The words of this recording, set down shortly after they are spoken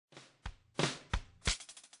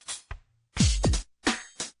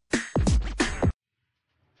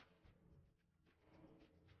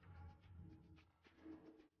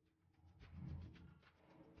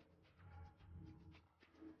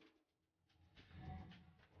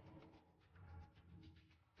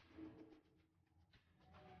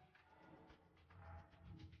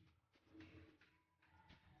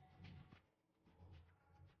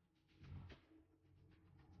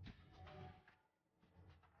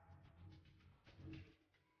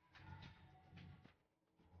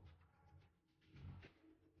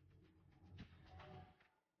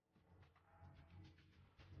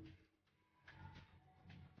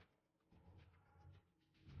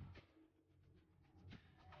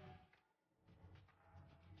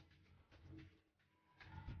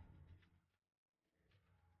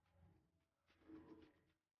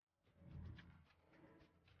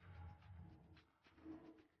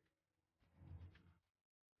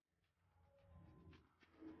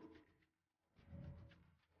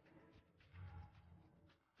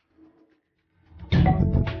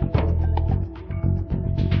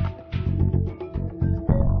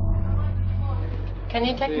Can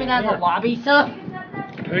you take me down the lobby, sir?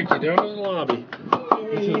 Take you down to the lobby.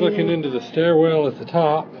 This is looking into the stairwell at the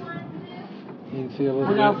top. You can see a little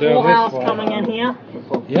bit down this full house wall. coming in here.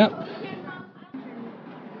 Yep.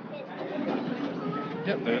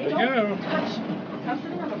 Yep, there we go.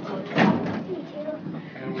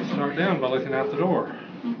 And we start down by looking out the door.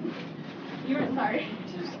 You were sorry.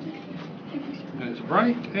 And it's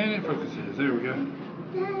bright and it focuses. There we go.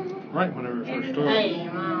 Right whenever it first starts. Hey,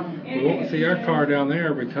 Mom. We won't see our car down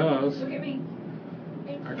there because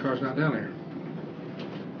our car's not down there.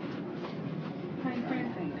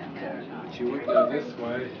 But you would go this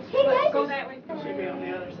way. Let's go that way. Should be on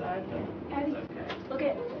the other side, but Abby, look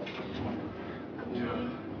at. Yeah.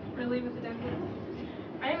 Really with the decorative?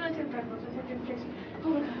 I didn't really take the decorative. I took the picture. Oh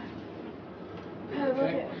my god. Look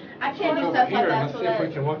at. I can't do Over stuff here, like that. let's see if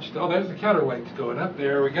we can watch. Oh, there's the counterweights going up.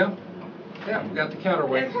 There we go. Yeah, we got the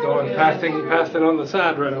counterweights going, passing on the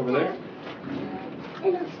side right over there.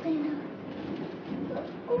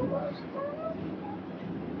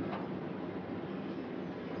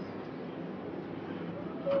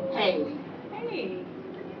 Hey. Hey.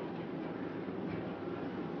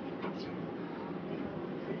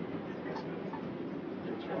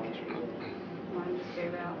 Mine just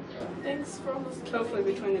gave out. So. Thanks for almost. Hopefully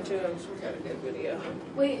between the two of us we got a good video.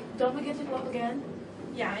 Wait, don't forget to go up again.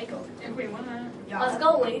 Yeah, I go. If we wanna. Yeah. Let's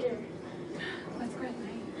go later. Let's go at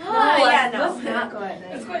night. Oh, yeah, no. Let's not go at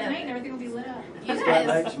night. Let's go at night and everything will be lit up. You Let's go at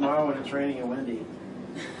night guys. tomorrow when it's raining and windy.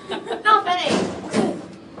 No, Benny.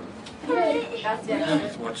 That's it.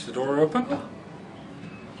 Let's watch the door open.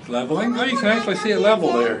 It's leveling. Oh, you can actually see it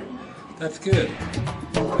level there. That's good.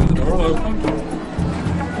 And the door will open.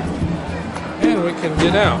 And we can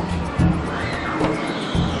get out.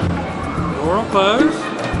 The door will close.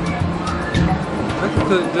 Look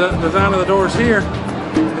at the design of the doors here.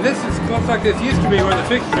 And this looks like this used to be where the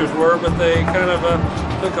fixtures were, but they kind of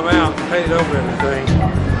took them out and painted over everything.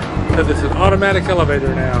 So this is an automatic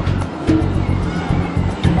elevator now.